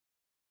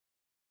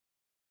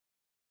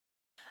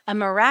A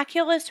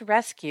miraculous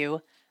rescue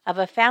of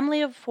a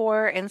family of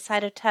 4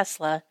 inside a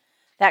Tesla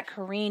that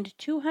careened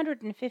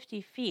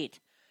 250 feet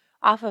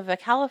off of a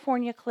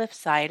California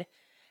cliffside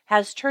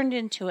has turned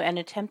into an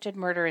attempted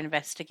murder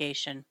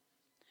investigation.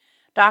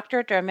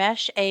 Dr.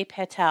 Dharmesh A.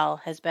 Patel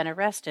has been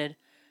arrested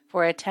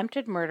for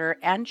attempted murder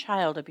and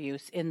child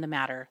abuse in the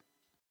matter.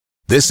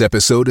 This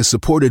episode is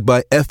supported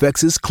by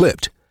FX's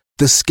Clipped,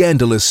 the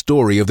scandalous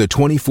story of the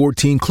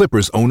 2014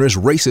 Clippers owner's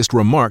racist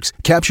remarks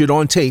captured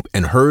on tape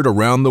and heard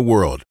around the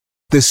world.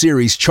 The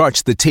series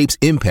charts the tape's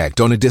impact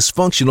on a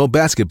dysfunctional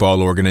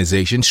basketball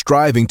organization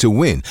striving to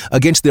win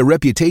against their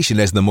reputation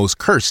as the most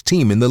cursed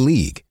team in the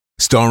league.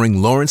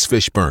 Starring Lawrence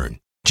Fishburne,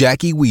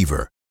 Jackie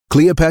Weaver,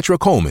 Cleopatra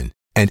Coleman,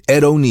 and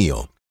Ed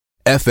O'Neill.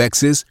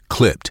 FX's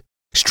Clipped,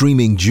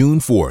 streaming June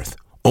 4th,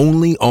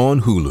 only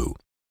on Hulu.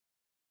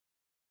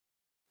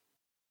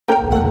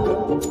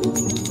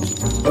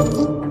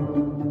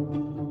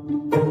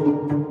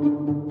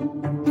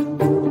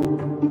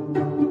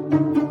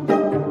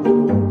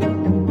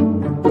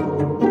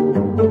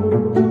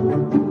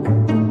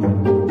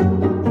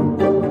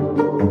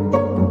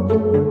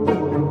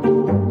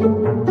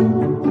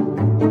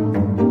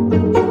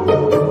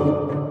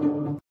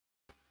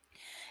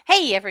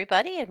 Hey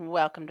everybody, and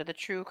welcome to the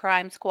True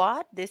Crime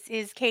Squad. This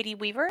is Katie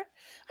Weaver.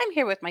 I'm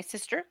here with my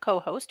sister,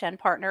 co-host, and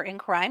partner in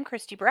crime,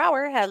 Christy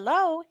Brower.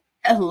 Hello.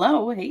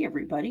 Hello. Hey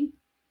everybody.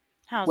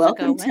 How's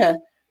Welcome it going? to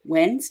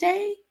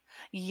Wednesday.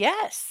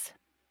 Yes,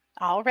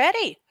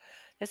 already.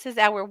 This is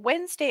our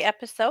Wednesday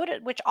episode,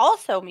 which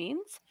also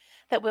means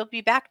that we'll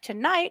be back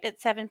tonight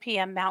at 7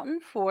 p.m.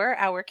 Mountain for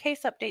our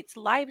Case Updates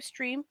live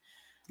stream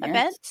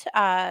event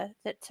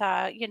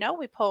that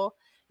we pull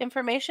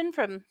information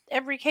from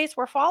every case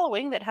we're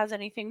following that has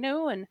anything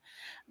new and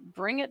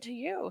bring it to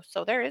you.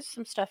 So there is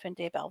some stuff in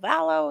De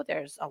Belvallo.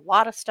 There's a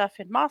lot of stuff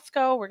in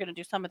Moscow. We're going to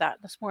do some of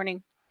that this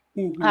morning.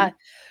 And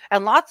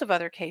lots of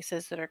other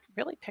cases that are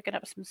really picking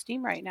up some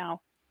steam right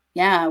now.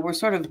 Yeah, we're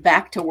sort of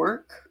back to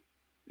work,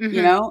 and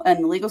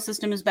the legal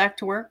system is back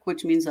to work,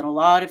 which means that a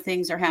lot of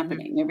things are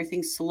happening.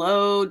 Everything's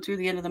slowed through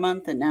the end of the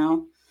month, and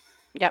now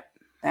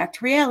back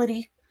to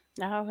reality.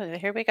 Oh,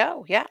 here we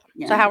go. Yeah.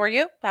 So how are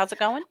you? How's it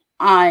going?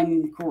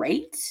 I'm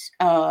great.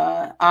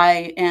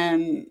 I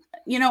am,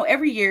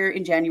 every year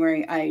in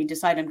January, I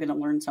decide I'm going to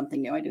learn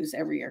something new. I do this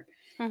every year.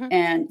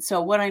 And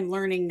so what I'm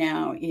learning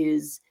now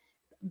is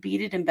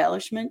beaded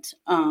embellishment.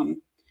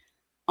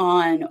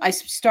 I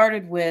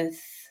started with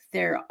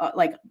their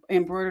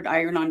embroidered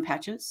iron-on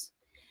patches,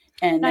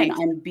 and then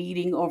I'm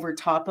beading over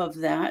top of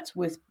that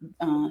with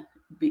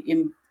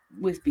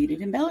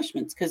beaded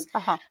embellishments because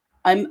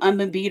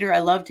I'm a beader. I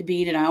love to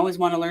bead, and I always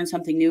want to learn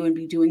something new and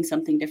be doing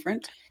something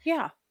different.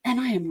 Yeah. And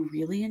I am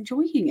really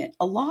enjoying it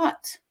a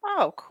lot.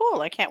 Oh,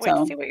 cool. I can't wait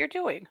to see what you're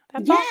doing.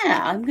 That's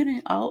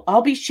awesome.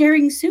 I'll be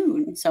sharing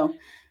soon. So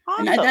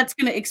awesome. And that's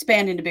going to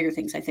expand into bigger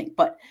things, I think.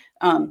 But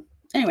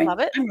anyway, love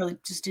it. I'm really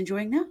just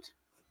enjoying that.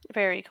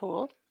 Very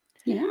cool.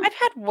 Yeah. I've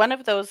had one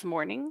of those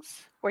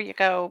mornings where you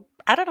go,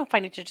 I don't know if I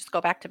need to just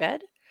go back to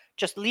bed,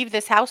 just leave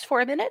this house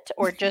for a minute,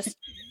 or just,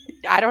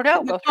 I don't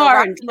know, go through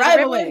and drive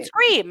away and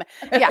scream.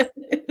 Yeah.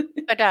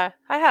 But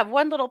I have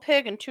one little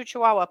pig and 2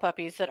 Chihuahua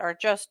puppies that are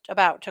just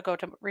about to go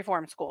to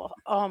reform school.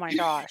 Oh my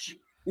gosh.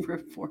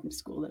 Reform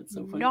school. That's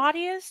so funny.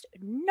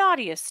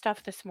 Naughtiest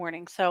stuff this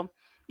morning. So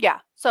yeah.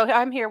 So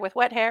I'm here with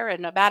wet hair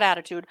and a bad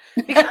attitude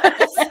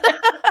because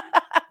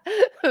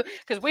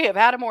we have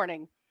had a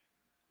morning.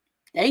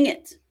 Dang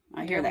it.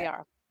 I hear that. We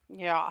are.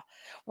 Yeah.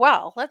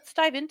 Well, let's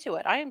dive into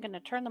it. I am going to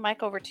turn the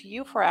mic over to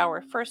you for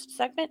our first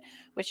segment,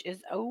 which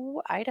is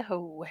Oh,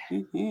 Idaho.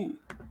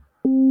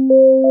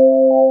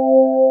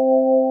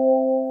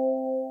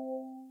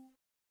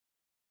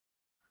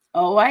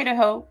 Oh,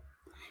 Idaho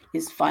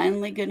is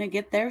finally going to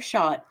get their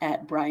shot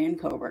at Bryan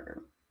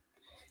Kohberger.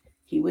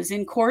 He was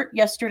in court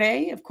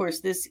yesterday. Of course,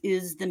 this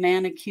is the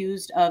man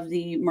accused of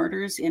the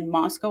murders in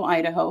Moscow,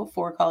 Idaho,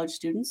 4 college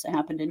students. It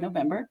happened in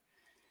November.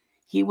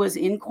 He was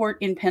in court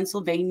in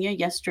Pennsylvania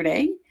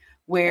yesterday,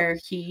 where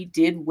he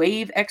did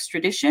waive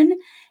extradition,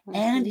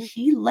 and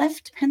he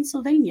left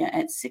Pennsylvania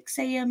at 6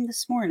 a.m.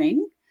 this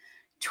morning.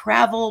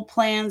 Travel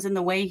plans and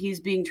the way he's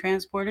being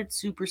transported,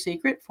 super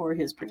secret for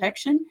his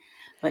protection.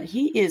 But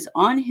he is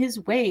on his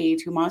way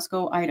to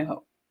Moscow,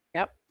 Idaho.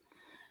 Yep.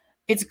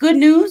 It's good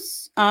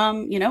news.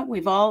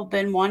 We've all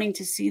been wanting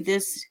to see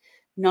this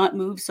not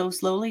move so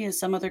slowly as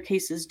some other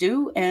cases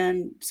do.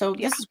 And so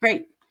this is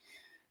great.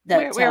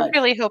 We're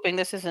really hoping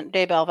this isn't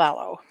De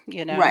Belvallo,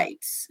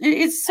 Right.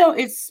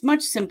 It's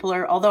much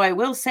simpler. Although I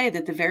will say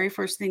that the very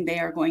first thing they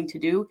are going to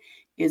do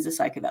is a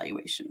psych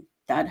evaluation.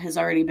 That has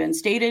already been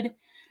stated.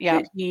 Yeah.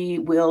 That he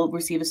will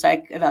receive a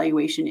psych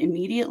evaluation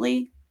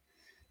immediately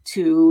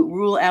to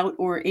rule out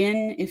or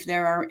in if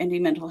there are any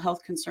mental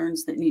health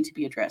concerns that need to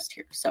be addressed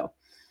here. So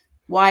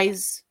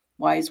wise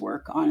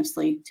work,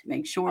 honestly, to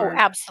make sure. Oh,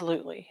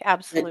 absolutely.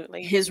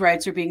 His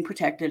rights are being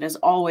protected. As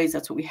always,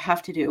 that's what we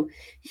have to do.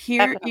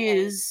 Here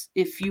is,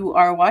 if you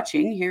are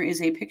watching, here is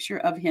a picture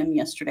of him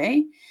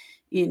yesterday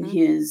in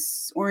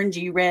his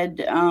orangey red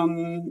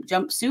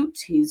jumpsuit.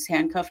 He's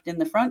handcuffed in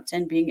the front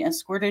and being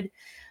escorted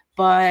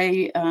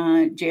by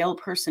jail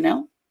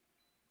personnel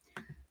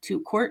to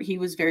court. He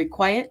was very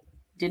quiet,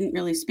 didn't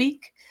really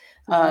speak.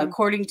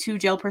 According to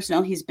jail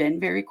personnel, he's been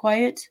very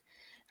quiet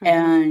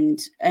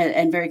and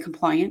very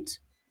compliant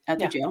at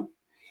the jail.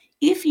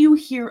 If you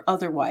hear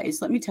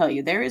otherwise, let me tell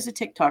you, there is a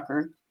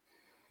TikToker,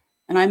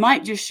 and I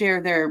might just share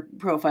their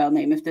profile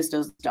name if this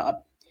doesn't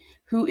stop,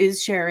 who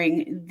is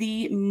sharing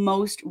the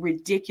most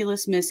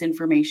ridiculous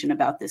misinformation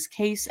about this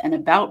case and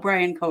about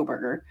Bryan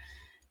Kohberger,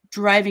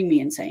 driving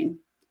me insane.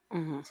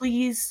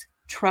 Please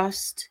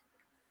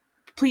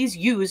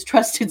use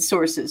trusted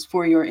sources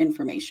for your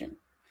information.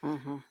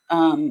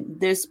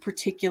 This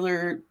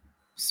particular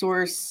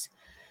source,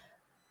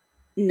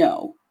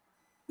 no.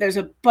 There's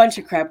a bunch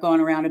of crap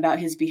going around about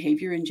his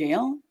behavior in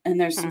jail.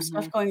 And there's some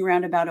stuff going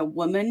around about a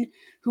woman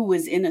who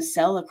was in a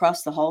cell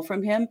across the hall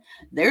from him.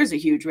 There's a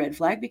huge red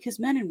flag because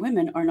men and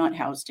women are not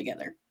housed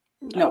together.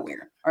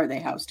 Nowhere are they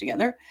housed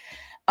together.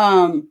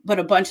 But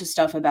a bunch of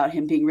stuff about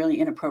him being really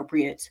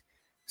inappropriate,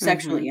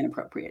 sexually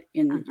inappropriate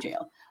in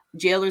jail.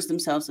 Jailers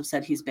themselves have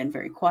said he's been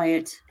very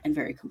quiet and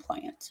very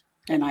compliant.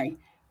 And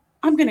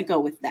I'm going to go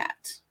with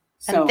that.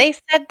 So, and they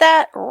said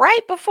that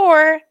right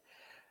before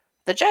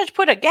the judge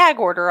put a gag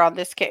order on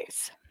this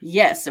case.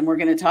 Yes, and we're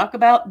going to talk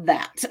about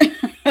that.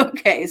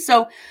 Okay,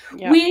 so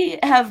we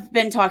have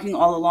been talking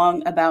all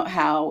along about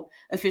how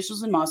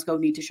officials in Moscow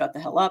need to shut the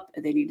hell up.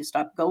 They need to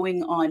stop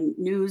going on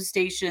news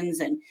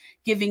stations and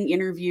giving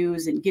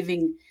interviews and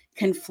giving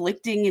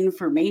conflicting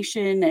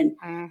information. And,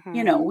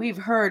 you know, we've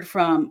heard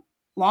from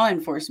law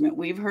enforcement,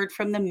 we've heard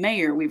from the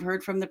mayor, we've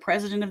heard from the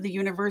president of the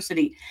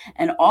university,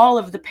 and all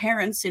of the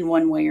parents in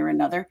one way or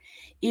another.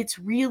 It's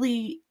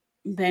really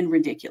been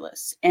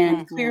ridiculous.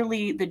 And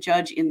clearly the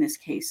judge in this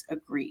case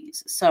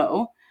agrees.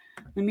 So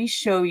let me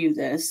show you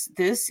this.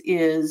 This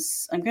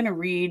is, I'm going to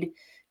read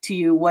to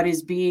you what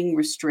is being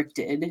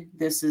restricted.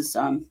 This is,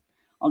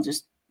 I'll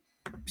just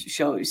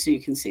show you so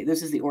you can see.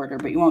 This is the order,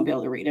 but you won't be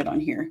able to read it on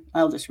here.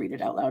 I'll just read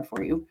it out loud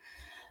for you.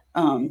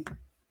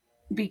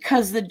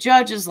 Because the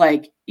judge is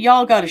like,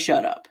 y'all got to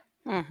shut up.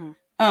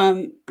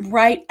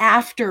 Right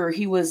after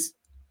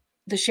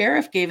the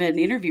sheriff gave an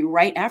interview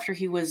right after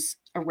he was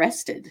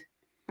arrested.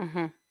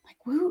 Like,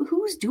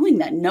 who's doing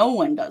that? No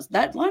one does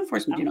that. Law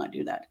enforcement do not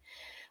do that.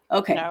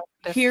 Okay,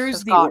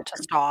 here's the order.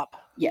 To stop.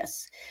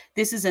 Yes,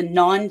 this is a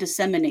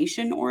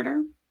non-dissemination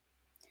order,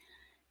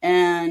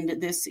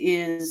 and this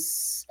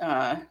is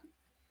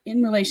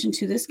in relation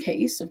to this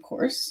case, of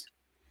course.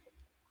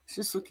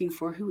 Just looking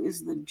for who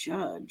is the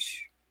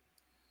judge.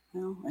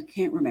 Well, I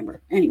can't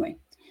remember. Anyway,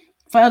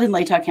 filed in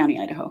Latah County,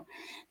 Idaho.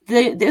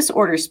 This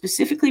order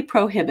specifically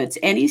prohibits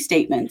any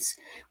statements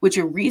which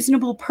a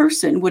reasonable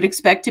person would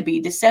expect to be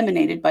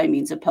disseminated by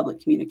means of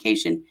public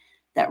communication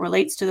that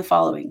relates to the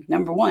following.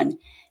 Number one,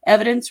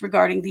 evidence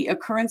regarding the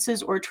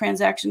occurrences or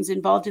transactions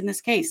involved in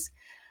this case.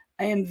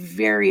 I am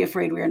very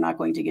afraid we are not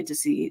going to get to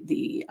see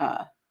the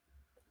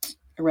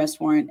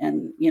arrest warrant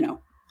and, you know,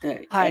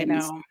 the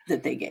evidence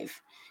that they gave.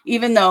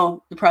 Even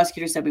though the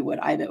prosecutor said we would,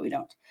 I bet we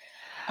don't.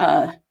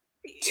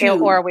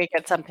 Or we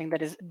get something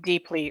that is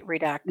deeply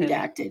redacted.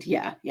 Redacted,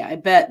 yeah. I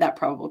bet that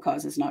probable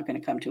cause is not going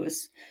to come to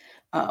us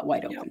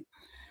wide open.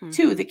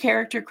 2, the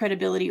character,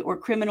 credibility, or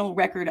criminal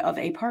record of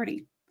a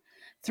party.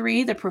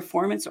 3, the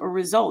performance or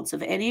results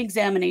of any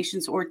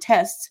examinations or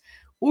tests,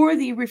 or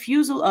the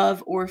refusal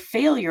of or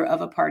failure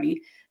of a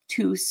party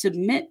to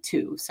submit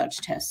to such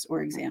tests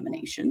or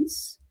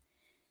examinations.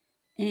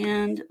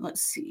 And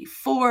let's see,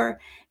 4,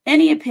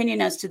 any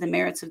opinion as to the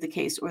merits of the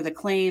case or the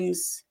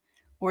claims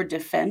or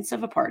defense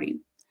of a party.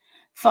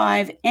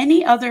 5,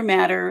 any other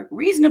matter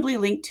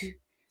reasonably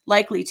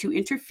likely to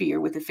interfere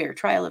with the fair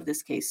trial of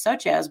this case,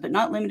 such as, but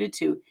not limited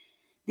to,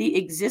 the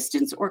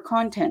existence or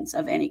contents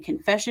of any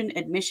confession,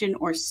 admission,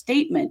 or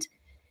statement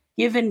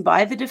given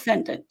by the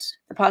defendant,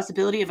 the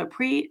possibility of a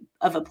plea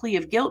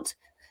of guilt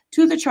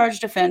to the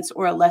charged offense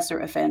or a lesser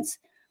offense,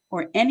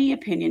 or any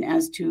opinion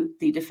as to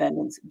the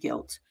defendant's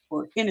guilt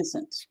or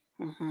innocence.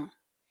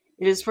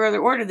 It is further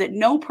ordered that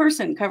no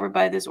person covered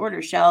by this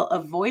order shall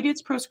avoid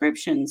its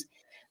proscriptions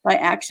by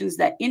actions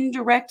that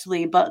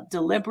indirectly but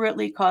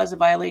deliberately cause a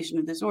violation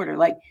of this order.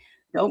 Like,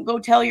 don't go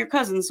tell your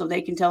cousins so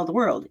they can tell the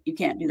world. You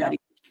can't do that.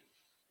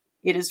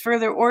 It is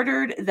further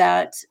ordered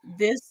that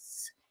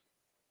this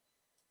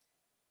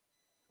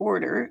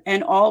order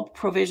and all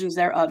provisions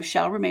thereof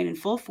shall remain in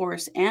full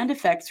force and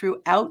effect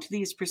throughout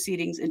these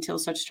proceedings until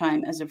such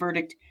time as a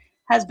verdict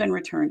has been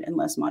returned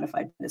unless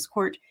modified by this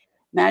court.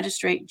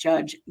 Magistrate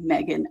Judge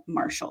Megan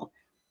Marshall.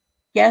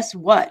 Guess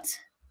what?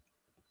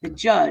 The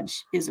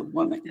judge is a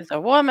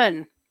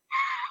woman.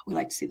 We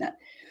like to see that.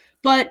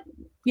 But,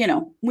 you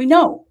know, we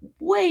know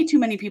way too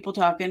many people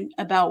talking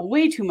about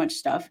way too much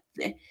stuff.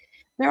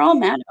 They're all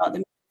mad about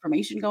the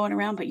information going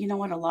around, but you know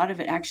what? A lot of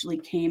it actually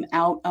came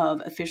out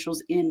of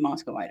officials in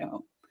Moscow,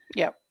 Idaho.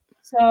 Yep.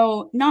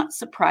 So not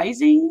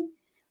surprising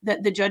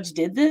that the judge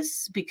did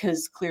this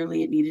because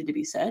clearly it needed to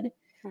be said.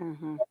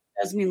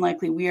 Doesn't mean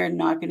likely we are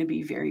not going to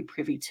be very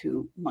privy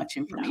to much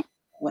information.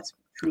 What's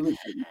Truly.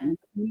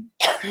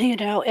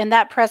 In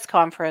that press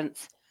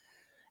conference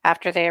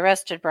after they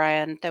arrested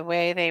Bryan, the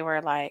way they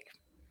were like,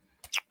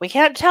 we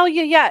can't tell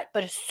you yet,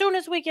 but as soon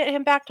as we get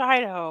him back to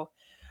Idaho,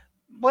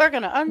 we're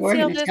going to We're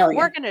unseal going to this. tell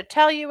We're you. going to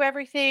tell you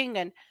everything.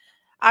 And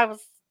I was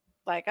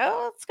like,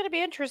 oh, it's going to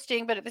be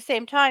interesting. But at the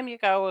same time, you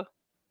go,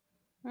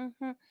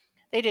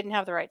 they didn't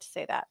have the right to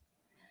say that.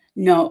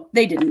 No,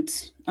 they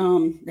didn't.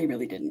 They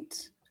really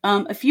didn't.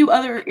 A few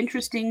other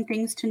interesting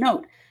things to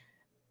note.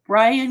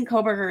 Bryan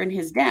Kohberger and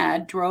his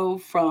dad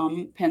drove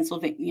from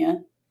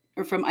Pennsylvania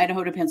or from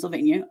Idaho to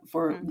Pennsylvania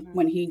for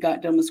when he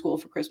got done with school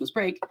for Christmas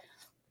break.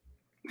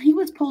 He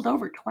was pulled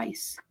over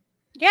twice.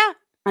 Yeah.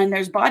 And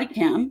there's body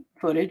cam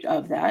footage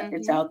of that.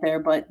 It's out there,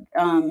 but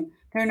there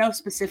are no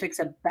specifics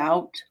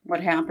about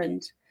what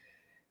happened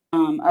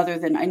other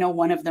than I know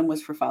one of them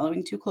was for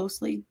following too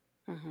closely.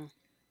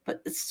 But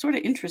it's sort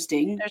of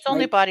interesting. There's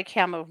only body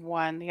cam of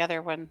one. The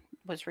other one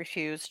was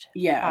refused.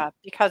 Yeah.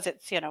 Because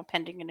it's,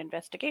 pending an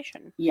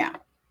investigation. Yeah.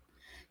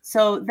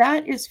 So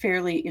that is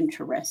fairly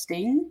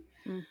interesting.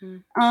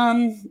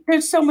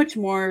 There's so much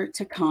more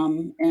to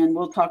come, and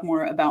we'll talk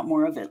more about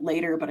more of it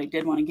later, but I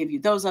did want to give you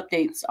those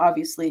updates.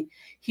 Obviously,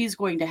 he's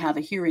going to have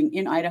a hearing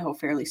in Idaho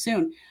fairly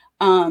soon.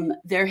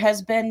 There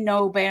has been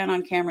no ban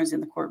on cameras in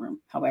the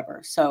courtroom,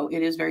 however, so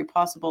it is very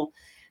possible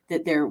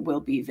that there will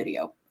be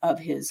video of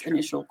his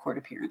initial court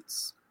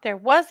appearance. There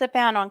was a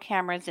ban on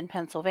cameras in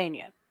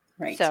Pennsylvania.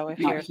 Right. So if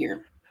not you're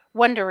here.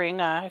 Wondering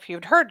if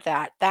you'd heard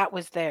that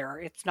was there.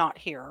 It's not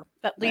here,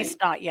 at least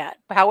not yet.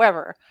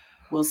 However,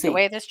 we'll see. The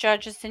way this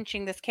judge is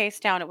cinching this case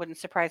down, it wouldn't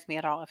surprise me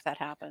at all if that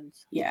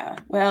happens. Yeah,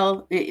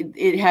 well,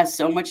 it has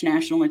so much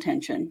national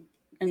attention,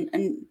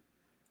 and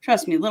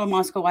trust me, Little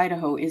Moscow,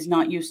 Idaho is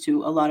not used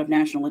to a lot of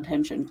national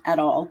attention at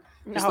all.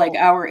 No. Just like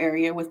our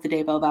area with the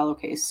Daybell Vallow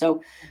case.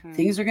 So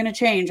things are going to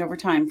change over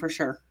time for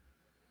sure.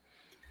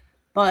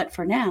 But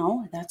for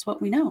now, that's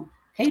what we know.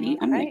 Katie,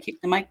 I'm going to kick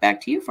the mic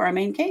back to you for our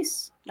main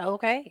case.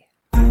 Okay.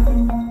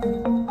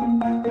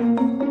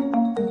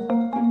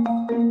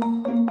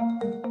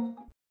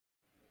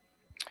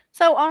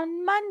 So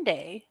on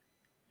Monday,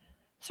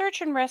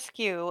 search and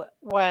rescue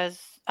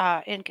was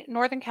in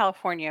Northern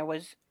California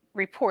was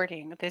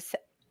reporting this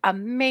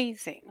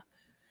amazing,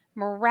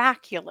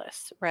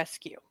 miraculous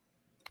rescue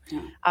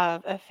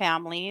of a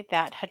family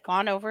that had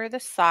gone over the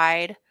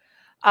side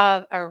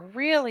of a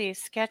really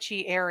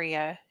sketchy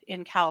area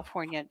in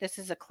California. This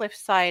is a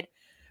cliffside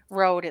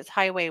road. It's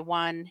Highway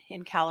 1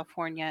 in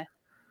California,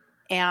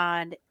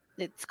 and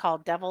it's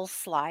called Devil's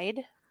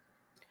Slide.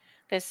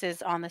 This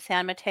is on the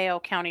San Mateo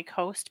County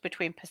coast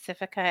between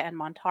Pacifica and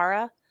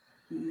Montara.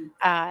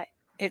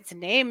 Its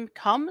name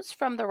comes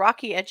from the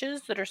rocky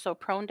edges that are so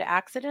prone to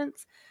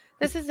accidents.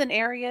 This is an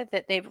area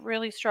that they've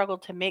really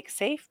struggled to make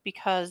safe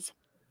because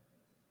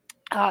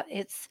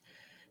it's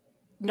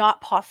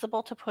not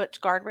possible to put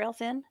guardrails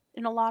in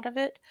a lot of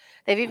it.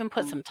 They've even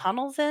put some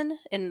tunnels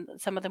in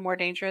some of the more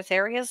dangerous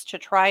areas to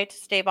try to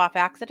stave off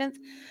accidents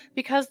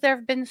because there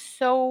have been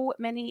so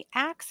many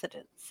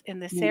accidents in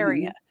this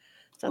area.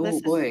 So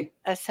this is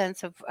a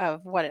sense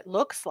of what it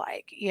looks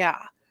like.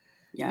 Yeah.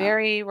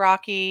 Very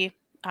rocky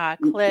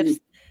cliffs.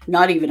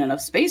 Not even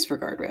enough space for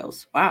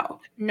guardrails. Wow.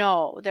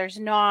 No, there's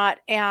not.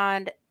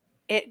 And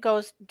it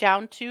goes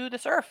down to the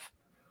surf.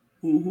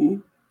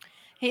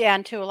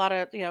 And to a lot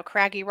of,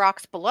 craggy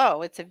rocks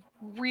below. It's a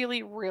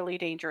really, really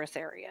dangerous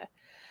area.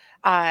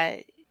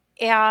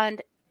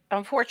 And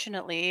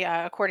unfortunately,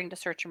 according to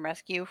search and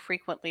rescue,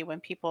 frequently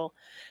when people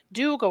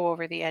do go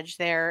over the edge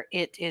there,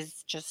 it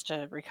is just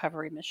a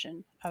recovery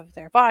mission of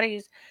their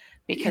bodies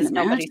because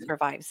nobody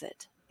survives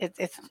it.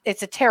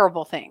 It's a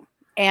terrible thing.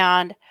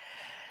 And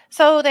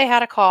so they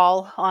had a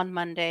call on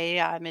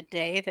Monday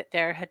midday that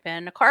there had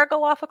been a car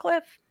go off a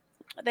cliff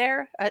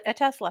there, a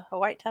Tesla, a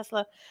white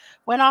Tesla,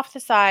 went off the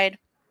side.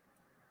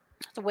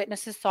 The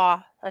witnesses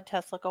saw a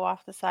Tesla go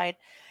off the side,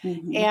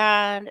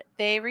 and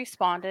they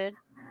responded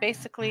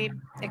basically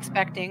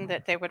expecting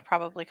that they would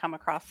probably come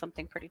across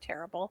something pretty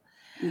terrible.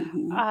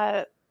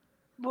 But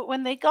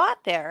when they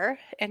got there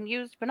and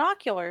used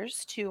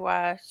binoculars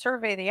to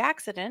survey the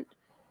accident,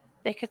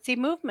 they could see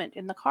movement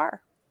in the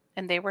car,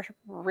 and they were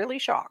really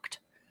shocked.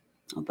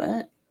 I'll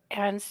bet.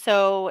 And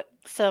so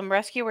some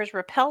rescuers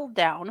rappelled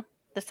down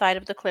the side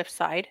of the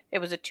cliffside. It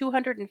was a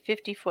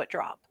 250-foot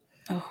drop.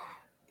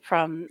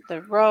 From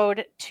the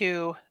road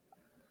to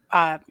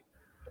a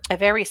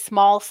very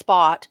small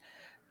spot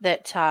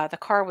that the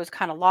car was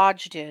kind of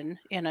lodged in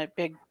a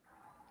big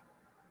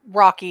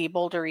rocky,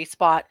 bouldery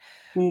spot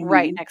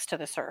right next to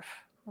the surf.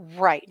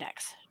 Right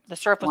next. The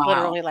surf was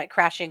literally like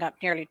crashing up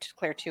nearly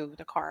clear to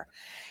the car.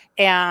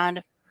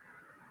 And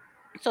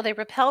so they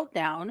rappelled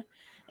down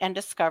and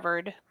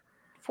discovered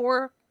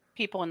 4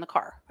 people in the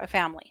car, a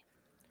family.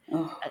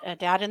 A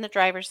dad in the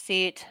driver's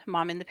seat,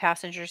 mom in the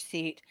passenger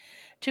seat,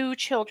 2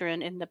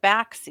 children in the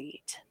back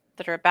seat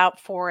that are about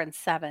 4 and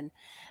 7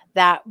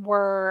 that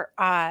were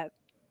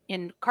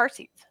in car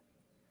seats.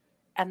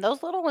 And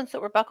those little ones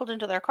that were buckled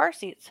into their car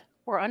seats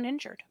were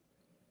uninjured.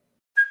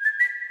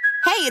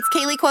 Hey, it's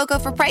Kaylee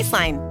Cuoco for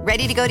Priceline.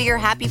 Ready to go to your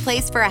happy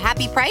place for a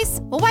happy price?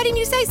 Well, why didn't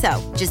you say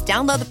so? Just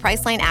download the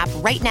Priceline app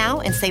right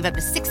now and save up to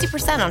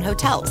 60% on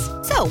hotels.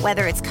 So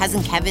whether it's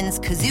Cousin Kevin's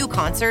Kazoo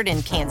Concert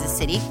in Kansas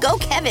City, go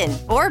Kevin,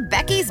 or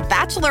Becky's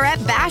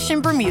Bachelorette Bash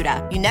in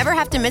Bermuda, you never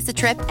have to miss a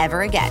trip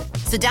ever again.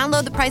 So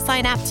download the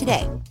Priceline app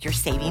today. Your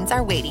savings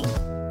are waiting.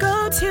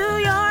 Go to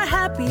your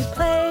happy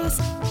place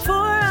for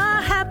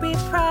a happy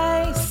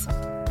price.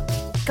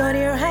 Go to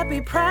your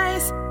happy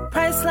price,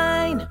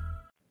 Priceline.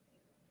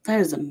 That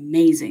is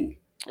amazing.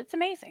 It's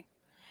amazing.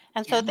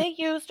 And so they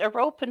used a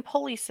rope and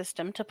pulley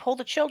system to pull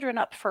the children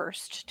up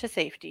first to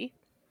safety.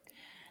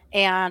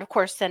 And, of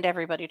course, send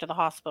everybody to the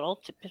hospital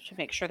to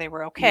make sure they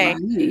were okay.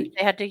 Right.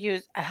 They had to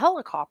use a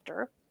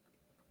helicopter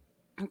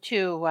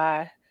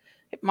to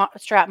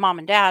strap mom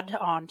and dad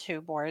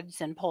onto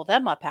boards and pull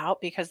them up out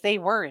because they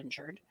were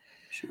injured.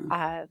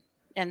 Sure.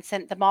 And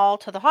sent them all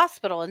to the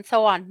hospital. And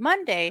so on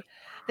Monday,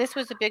 this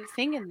was a big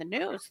thing in the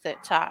news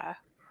that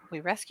we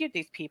rescued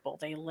these people.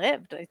 They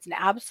lived. It's an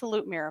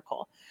absolute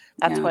miracle.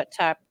 That's what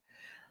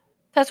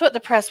the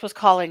press was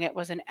calling it,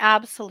 was an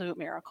absolute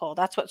miracle.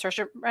 That's what search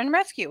and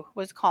rescue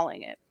was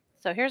calling it.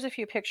 So here's a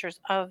few pictures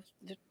of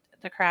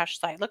the crash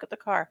site. Look at the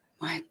car.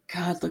 My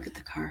God, look at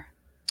the car.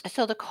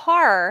 So the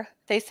car,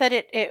 they said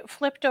it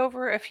flipped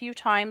over a few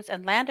times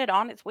and landed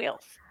on its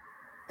wheels.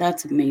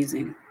 That's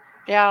amazing.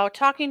 Yeah,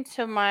 talking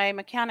to my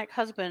mechanic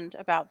husband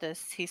about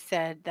this, he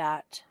said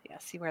that,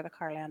 see where the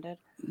car landed.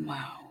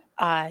 Wow.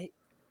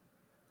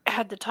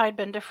 Had the tide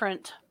been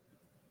different,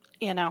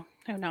 who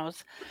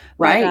knows?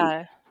 Right.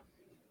 But,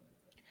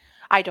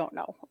 I don't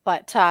know,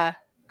 but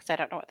because I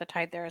don't know what the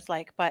tide there is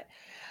like. But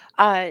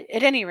at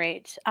any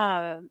rate,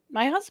 my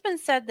husband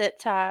said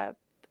that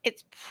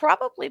it's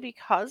probably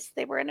because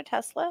they were in a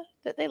Tesla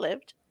that they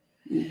lived,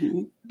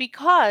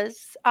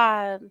 because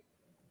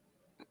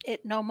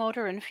no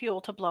motor and fuel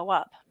to blow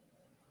up.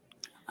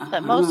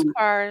 But most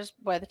cars,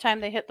 by the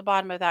time they hit the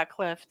bottom of that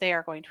cliff, they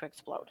are going to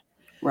explode.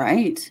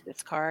 Right.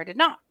 This car did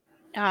not.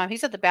 He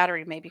said the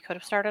battery maybe could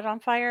have started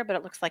on fire, but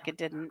it looks like it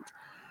didn't.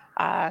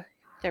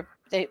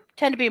 They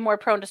tend to be more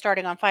prone to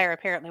starting on fire,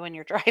 apparently, when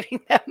you're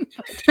driving them.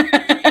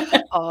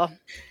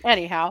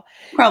 Anyhow.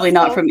 Probably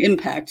not from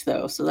impact,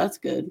 though, so that's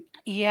good.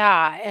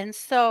 Yeah, and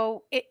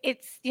so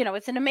it's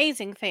an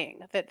amazing thing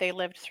that they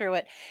lived through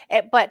it,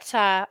 but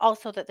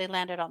also that they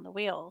landed on the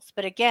wheels.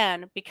 But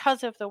again,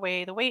 because of the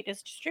way the weight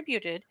is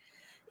distributed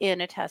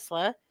in a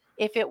Tesla,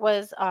 if it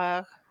was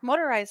a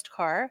motorized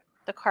car,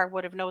 the car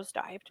would have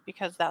nosedived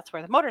because that's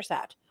where the motor's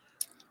at.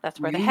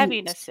 That's where the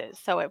heaviness is.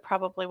 So it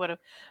probably would have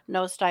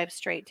nosedived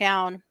straight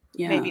down,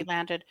 maybe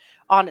landed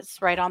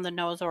right on the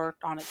nose or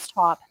on its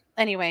top.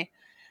 Anyway,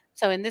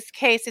 so in this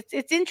case,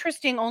 it's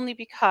interesting only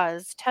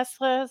because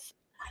Tesla's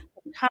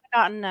kind of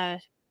gotten a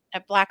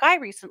black eye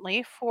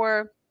recently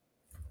for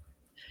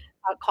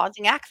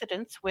causing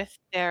accidents with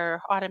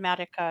their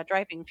automatic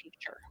driving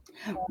feature.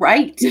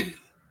 Right.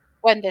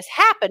 When this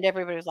happened,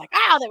 everybody was like,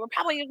 they were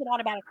probably using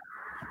automatic.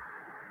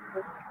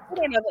 We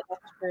don't know that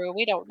that's true.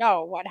 We don't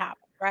know what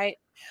happened, right?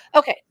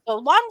 Okay, so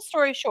long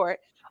story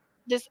short,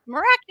 this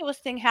miraculous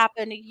thing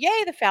happened.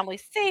 Yay, the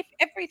family's safe.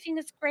 Everything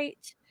is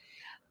great.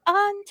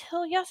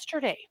 Until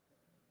yesterday,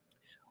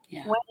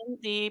 when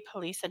the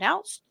police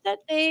announced that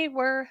they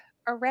were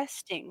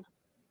arresting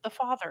the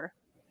father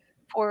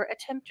for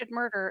attempted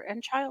murder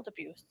and child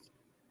abuse.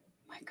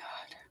 My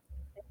God.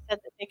 They said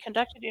that they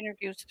conducted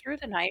interviews through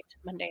the night,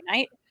 Monday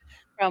night,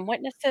 from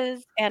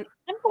witnesses, and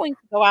I'm going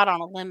to go out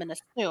on a limb and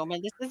assume,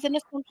 and this is an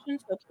assumption,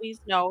 so please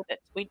know that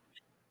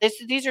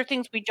these are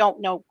things we don't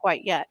know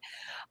quite yet.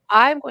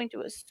 I'm going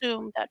to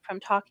assume that from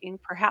talking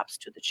perhaps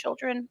to the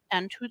children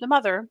and to the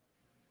mother,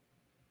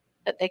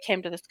 that they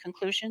came to this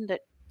conclusion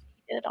that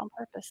he did it on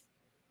purpose.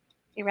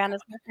 He ran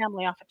his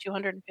family off a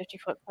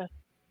 250-foot cliff.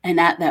 And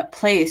at that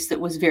place that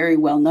was very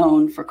well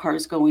known for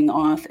cars going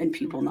off and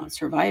people not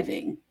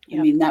surviving. Yep.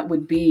 I mean, that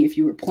would be, if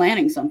you were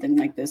planning something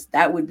like this,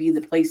 that would be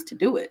the place to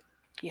do it.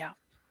 Yeah.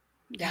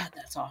 God,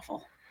 that's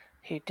awful.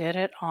 He did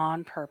it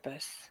on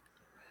purpose.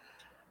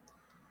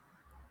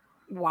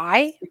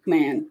 Why? Sick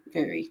man.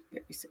 Very,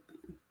 very sick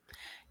man.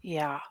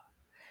 Yeah.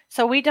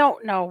 So we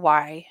don't know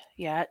why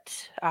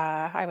yet.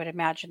 I would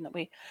imagine that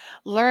we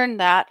learn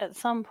that at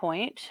some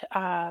point.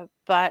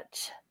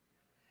 But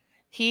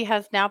he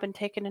has now been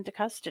taken into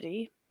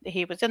custody.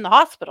 He was in the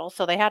hospital,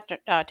 so they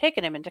hadn't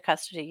taken him into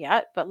custody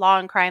yet. But Law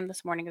and Crime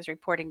this morning is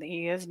reporting that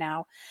he is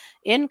now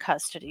in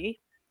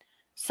custody.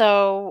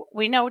 So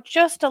we know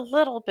just a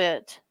little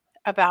bit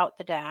about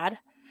the dad.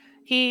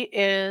 He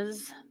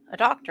is a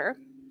doctor.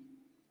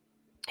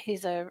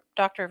 He's a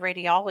doctor of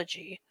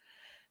radiology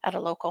at a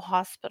local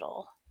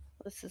hospital.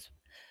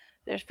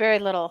 There's very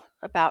little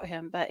about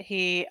him, but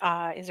he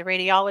is a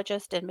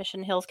radiologist in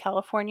Mission Hills,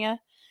 California,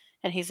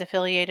 and he's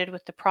affiliated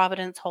with the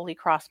Providence Holy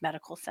Cross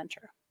Medical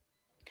Center.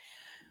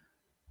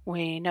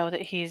 We know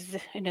that he's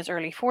in his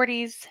early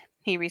 40s.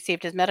 He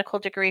received his medical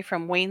degree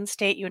from Wayne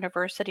State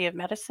University of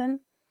Medicine,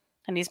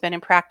 and he's been in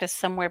practice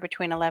somewhere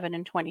between 11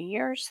 and 20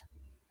 years.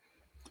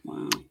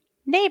 Wow.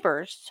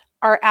 Neighbors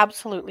are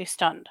absolutely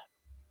stunned.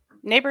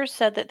 Neighbors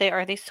said that they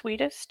are the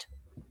sweetest,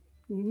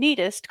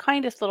 neatest,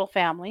 kindest little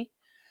family.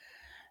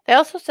 They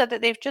also said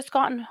that they've just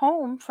gotten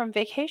home from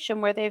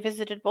vacation where they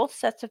visited both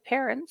sets of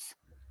parents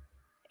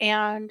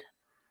and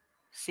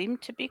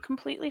seemed to be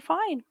completely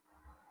fine.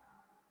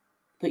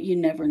 But you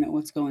never know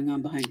what's going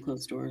on behind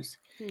closed doors.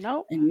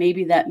 Nope. And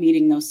maybe that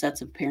meeting those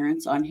sets of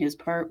parents on his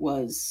part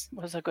was,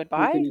 Was a we're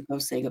goodbye. going to go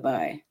say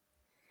goodbye.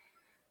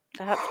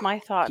 That's my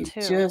thought You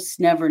too. just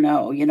never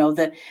know.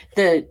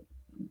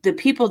 The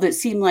people that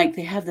seem like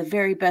they have the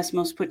very best,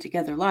 most put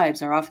together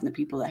lives are often the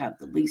people that have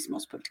the least,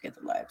 most put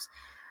together lives.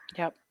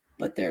 Yep.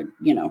 But they're,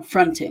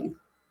 fronting.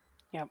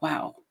 Yep.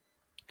 Wow.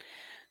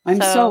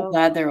 I'm so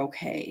glad they're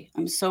okay.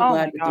 I'm so Oh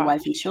glad my that the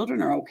wife and gosh.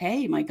 children are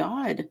okay. My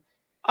God.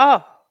 Oh,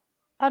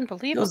 Those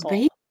unbelievable.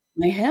 babies,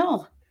 my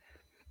hell.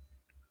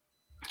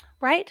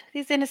 Right?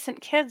 These innocent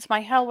kids,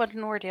 my hell, what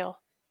an ordeal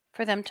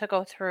for them to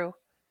go through.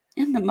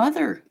 And the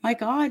mother, my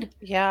God.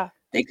 Yeah.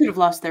 They could have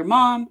lost their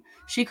mom.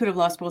 She could have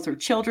lost both her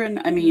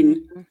children. I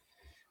mean, Mhm.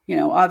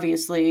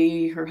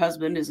 Obviously her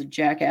husband is a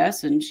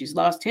jackass and she's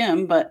lost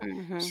him, but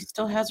Mhm. she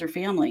still has her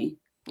family.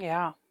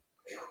 Yeah.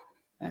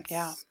 That's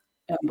Yeah.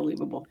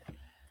 unbelievable.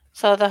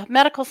 So the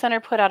medical center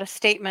put out a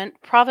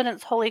statement.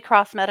 Providence Holy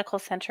Cross Medical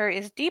Center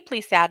is deeply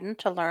saddened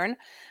to learn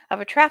of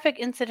a traffic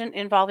incident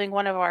involving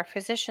one of our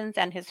physicians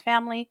and his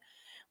family.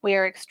 We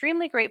are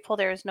extremely grateful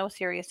there is no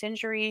serious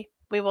injury.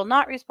 We will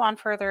not respond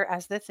further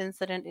as this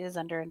incident is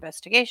under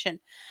investigation.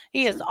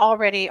 He is Sure.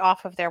 already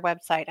off of their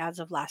website as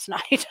of last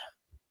night.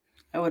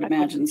 I would I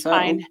imagine couldn't so.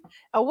 find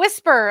a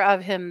whisper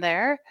of him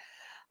there.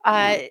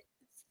 Yeah.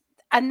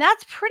 And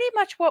that's pretty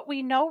much what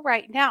we know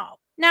right now.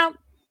 Now,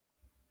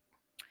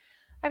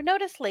 I've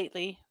noticed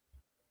lately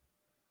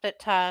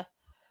that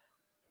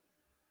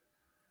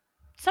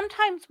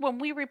sometimes when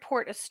we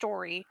report a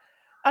story,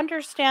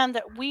 understand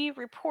that we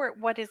report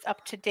what is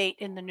up to date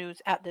in the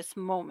news at this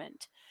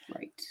moment.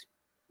 Right.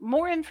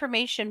 More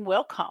information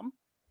will come,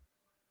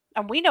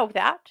 and we know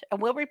that,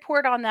 and we'll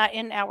report on that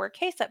in our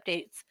case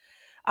updates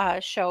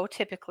show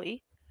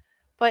typically.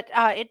 But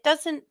it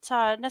doesn't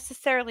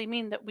necessarily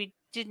mean that we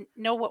didn't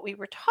know what we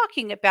were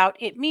talking about.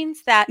 It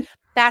means that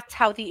that's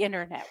how the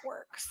internet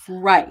works.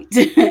 Right.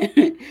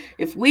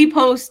 If we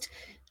post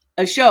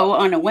a show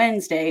on a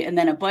Wednesday and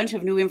then a bunch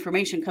of new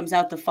information comes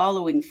out the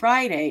following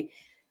Friday,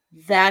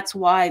 that's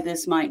why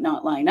this might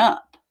not line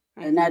up.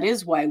 And that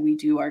is why we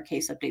do our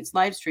case updates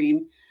live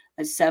stream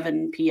at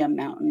 7 p.m.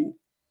 Mountain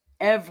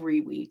every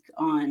week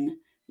on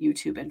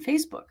YouTube and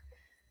Facebook.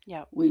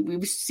 Yeah.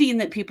 We've seen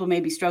that people may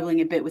be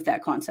struggling a bit with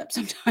that concept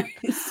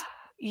sometimes.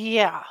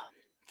 Yeah,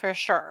 for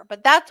sure.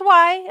 But that's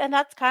why, and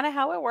that's kind of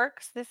how it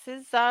works. This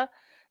is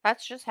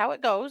that's just how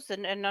it goes.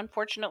 And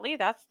unfortunately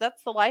that's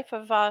the life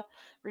of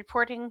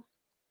reporting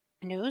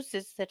news,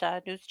 is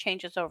that news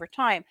changes over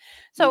time.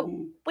 So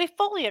Mhm. we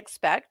fully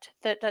expect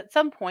that at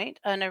some point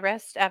an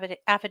arrest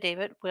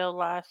affidavit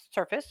will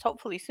surface,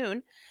 hopefully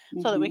soon,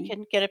 so that we Mhm.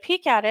 can get a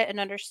peek at it and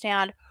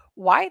understand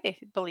why they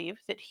believe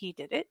that he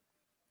did it.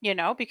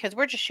 Because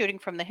we're just shooting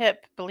from the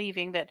hip,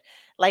 believing that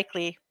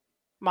likely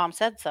mom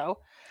said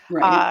so.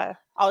 Right.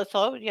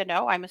 Also,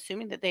 I'm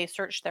assuming that they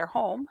searched their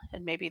home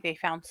and maybe they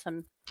found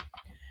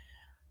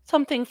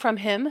something from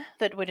him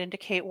that would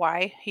indicate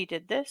why he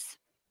did this.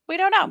 We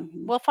don't know.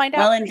 Mhm. We'll find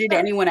Well, out and for did sure.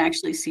 anyone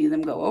actually see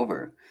them go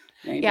over?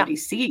 Did Yeah. anybody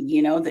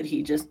see, that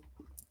he just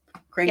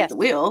cranked Yes. the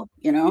wheel,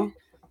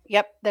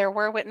 Yep. There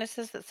were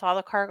witnesses that saw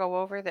the car go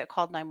over that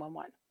called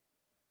 911.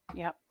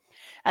 Yep.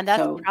 And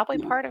that's So, probably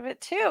part of it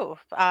too.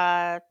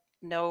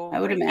 No I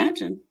would braking,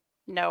 imagine.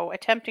 no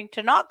attempting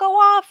to not go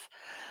off.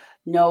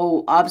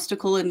 No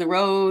obstacle in the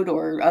road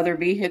or other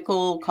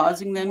vehicle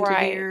causing them to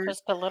Right. veer.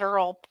 Just a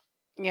literal,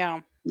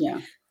 yeah. Yeah.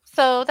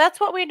 So that's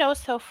what we know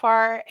so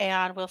far,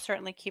 and we'll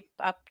certainly keep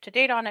up to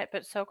date on it.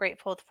 But so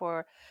grateful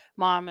for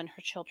mom and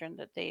her children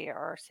that they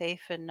are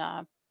safe and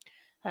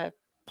uh,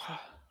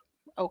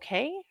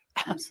 okay,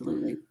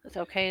 Absolutely. as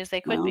okay as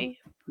they could Well, be.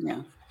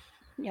 yeah.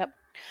 Yep.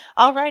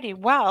 Alrighty.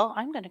 Well,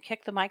 I'm going to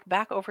kick the mic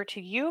back over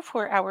to you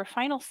for our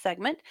final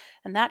segment,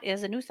 and that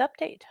is a news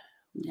update.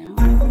 Yeah.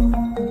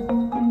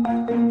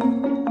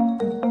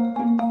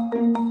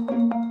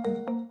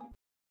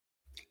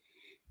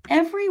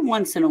 Every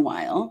once in a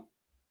while,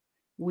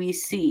 we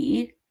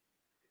see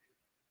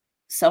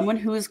someone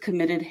who has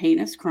committed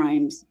heinous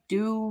crimes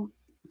do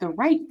the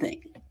right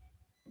thing,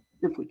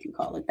 if we can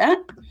call it that.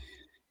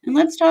 And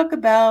let's talk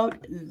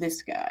about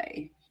this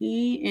guy.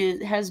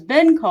 He has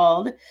been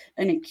called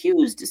an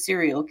accused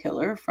serial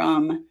killer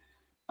from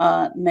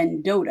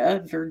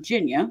Mendota,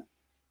 Virginia.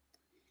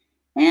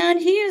 And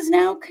he is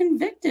now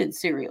convicted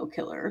serial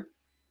killer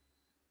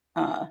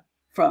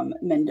from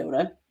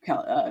Mendota,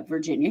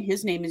 Virginia.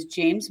 His name is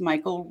James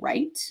Michael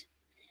Wright.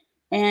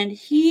 And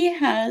he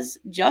has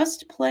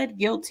just pled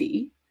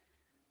guilty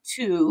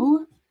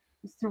to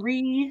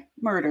 3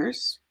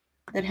 murders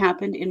that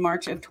happened in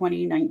March of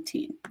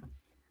 2019.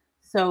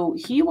 So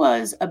he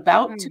was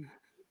about to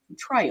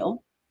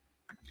trial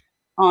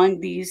on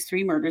these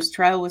 3 murders.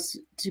 Trial was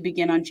to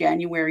begin on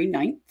January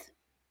 9th.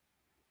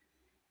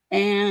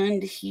 And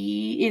And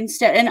he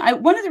instead,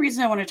 and one of the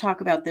reasons I want to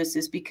talk about this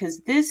is because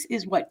this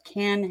is what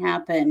can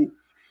happen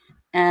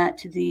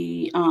at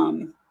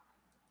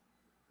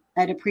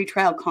at a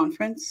pretrial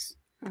conference.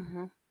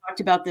 Mm-hmm. Talked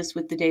about this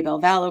with the Dave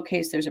Alvalo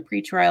case. There's a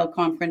pretrial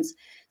conference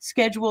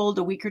scheduled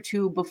a week or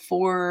two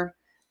before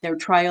their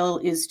trial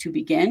is to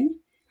begin.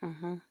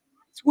 Mm-hmm.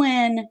 That's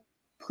when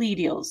plea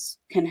deals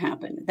can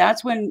happen.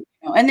 That's when,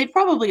 and they've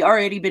probably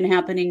already been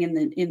happening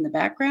in the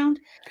background,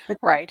 but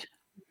Right.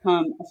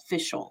 become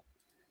official.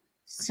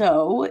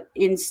 So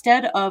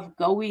instead of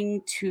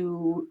going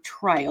to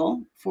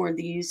trial for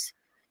these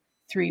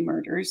 3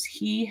 murders,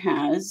 he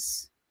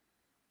has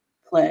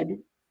pled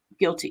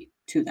guilty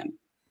to them.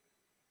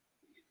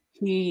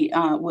 He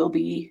will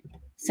be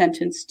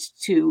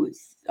sentenced to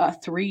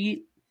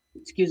 3,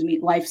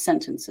 life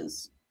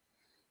sentences,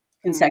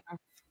 consecutive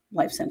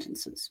life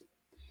sentences.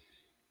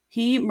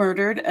 He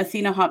murdered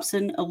Athena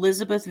Hobson,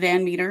 Elizabeth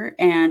Van Meter,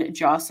 and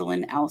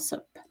Jocelyn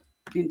Alsop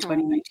in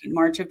 2019,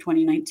 March of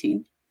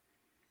 2019.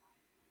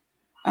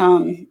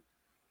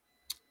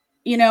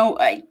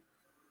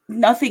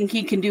 Nothing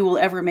he can do will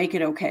ever make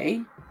it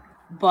okay,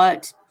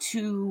 but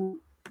to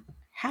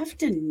have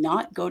to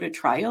not go to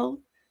trial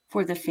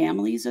for the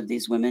families of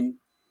these women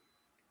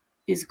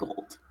is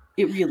gold.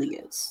 It really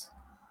is.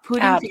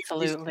 Putting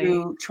families Absolutely.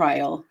 through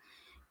trial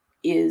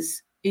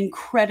is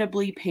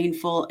incredibly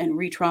painful and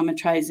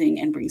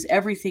re-traumatizing and brings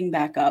everything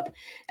back up.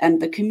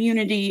 And the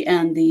community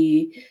and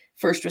the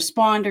first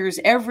responders,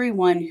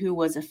 everyone who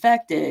was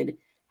affected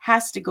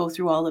has to go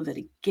through all of it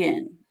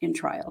again in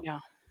trial. Yeah.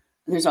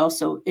 There's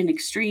also an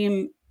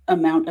extreme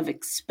amount of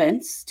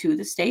expense to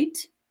the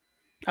state.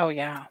 Oh,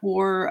 yeah.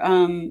 For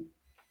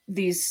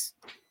these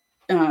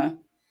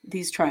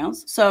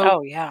trials. So,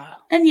 Oh, yeah.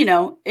 and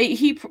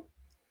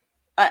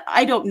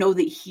I don't know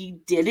that he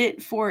did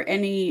it for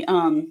any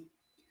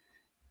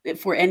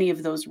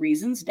of those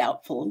reasons,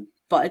 doubtful,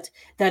 but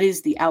that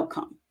is the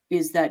outcome,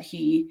 is that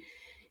he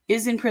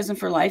is in prison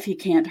for life. He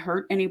can't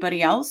hurt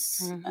anybody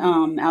else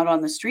out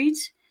on the street,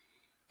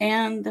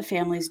 and the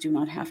families do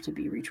not have to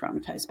be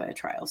re-traumatized by a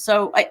trial.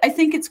 So I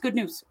think it's good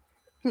news.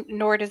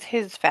 Nor does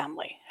his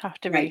family have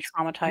to be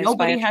traumatized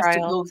Nobody by a has to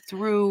trial. go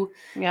through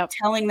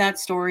telling that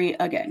story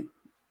again.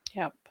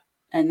 Yep.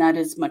 And that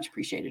is much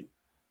appreciated.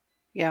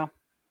 Yeah.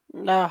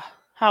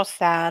 How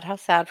sad. How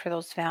sad for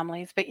those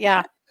families. But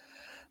yeah,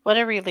 what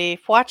a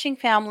relief. Watching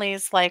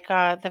families like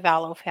the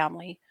Vallow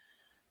family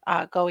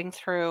going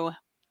through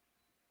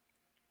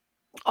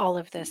all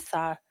of this,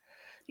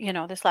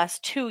 this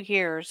last 2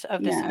 years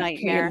of this Kay and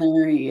nightmare.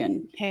 Larry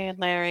and Kay and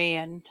Larry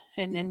and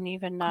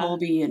even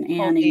Colby and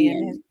Colby Annie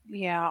and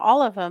his,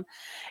 all of them.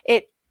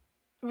 It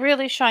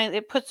really shines.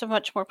 It puts a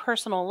much more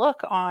personal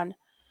look on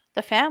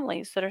the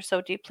families that are so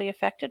deeply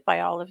affected by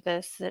all of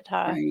this. That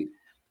right.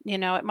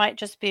 It might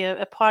just be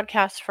a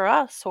podcast for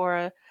us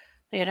or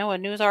a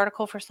news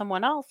article for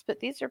someone else, but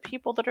these are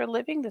people that are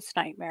living this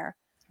nightmare.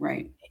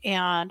 Right.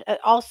 And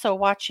also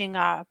watching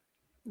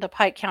the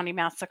Pike County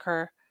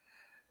massacre.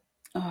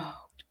 Oh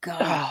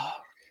God,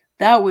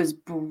 that was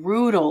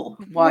brutal.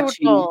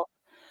 Watching. Brutal.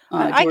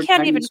 I George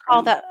can't even Hyman's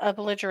call trial. that a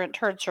belligerent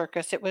turd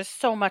circus. It was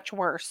so much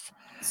worse,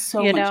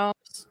 So much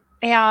worse.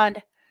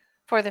 And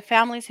for the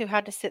families who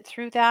had to sit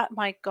through that,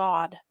 my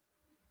God.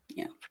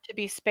 Yeah. To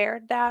be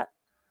spared that,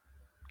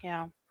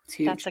 it's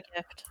huge. That's a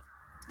gift.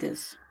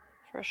 This.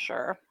 For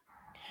sure.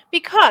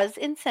 Because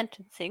in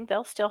sentencing,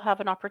 they'll still have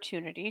an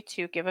opportunity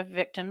to give a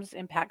victim's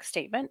impact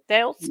statement.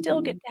 They'll still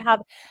get to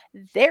have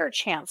their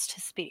chance to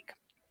speak,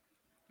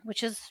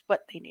 which is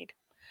what they need.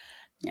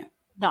 Yeah.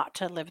 Not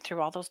to live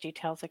through all those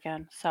details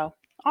again. So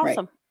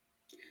awesome.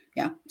 Right.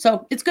 Yeah.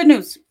 So it's good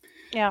news.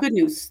 Yeah. Good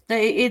news.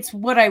 It's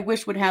what I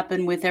wish would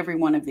happen with every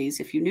one of these.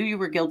 If you knew you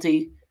were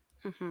guilty,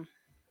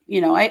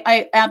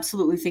 I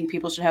absolutely think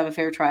people should have a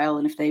fair trial.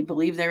 And if they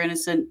believe they're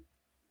innocent,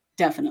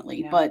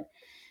 definitely. Yeah. But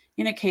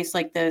in a case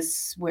like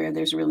this, where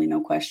there's really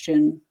no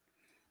question,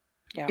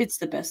 it's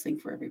the best thing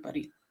for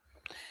everybody.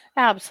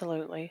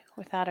 Absolutely.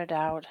 Without a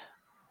doubt.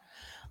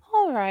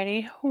 All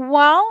righty.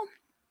 Well,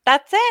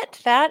 that's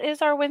it. That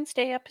is our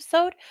Wednesday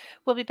episode.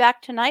 We'll be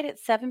back tonight at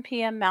 7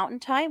 p.m. Mountain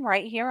Time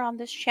right here on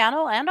this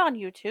channel and on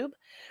YouTube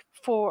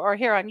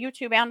here on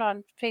YouTube and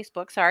on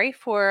Facebook,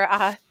 for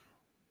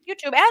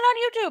YouTube and on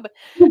YouTube.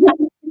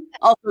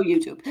 Also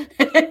YouTube.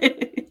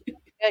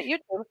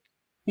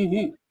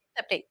 YouTube.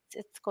 Updates.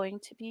 It's going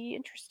to be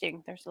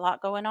interesting. There's a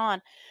lot going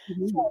on.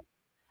 So,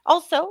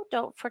 also,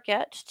 don't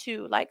forget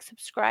to like,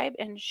 subscribe,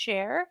 and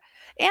share.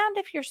 And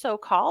if you're so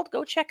called,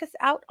 go check us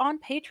out on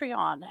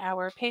Patreon.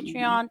 Our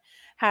Patreon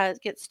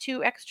gets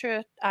 2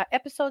 extra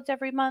episodes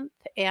every month,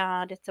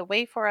 and it's a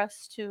way for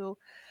us to,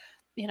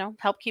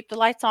 help keep the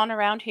lights on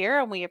around here.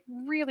 And we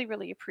really,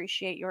 really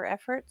appreciate your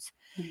efforts.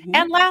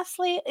 And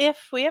lastly, if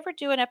we ever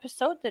do an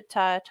episode that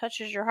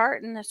touches your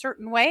heart in a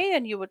certain way,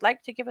 and you would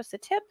like to give us a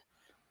tip,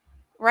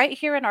 right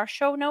here in our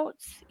show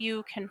notes,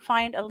 you can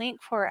find a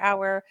link for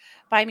our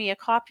Buy Me a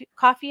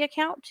Coffee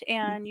account,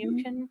 and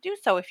you can do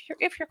so if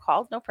you're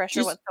called. No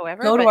pressure Just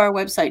whatsoever. go to our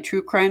website,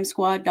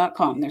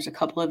 truecrimesquad.com. There's a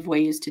couple of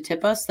ways to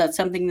tip us. That's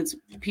something that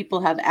people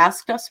have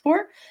asked us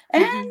for.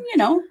 And,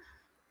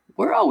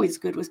 we're always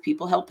good with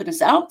people helping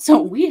us out,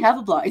 so we have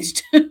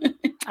obliged.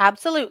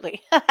 Absolutely.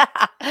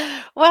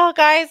 Well,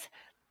 guys,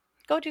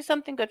 go do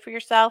something good for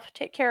yourself.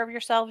 Take care of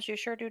yourselves. You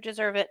sure do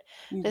deserve it.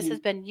 This has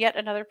been yet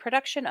another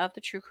production of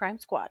the True Crime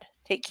Squad.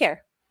 Take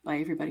care. Bye,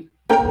 everybody.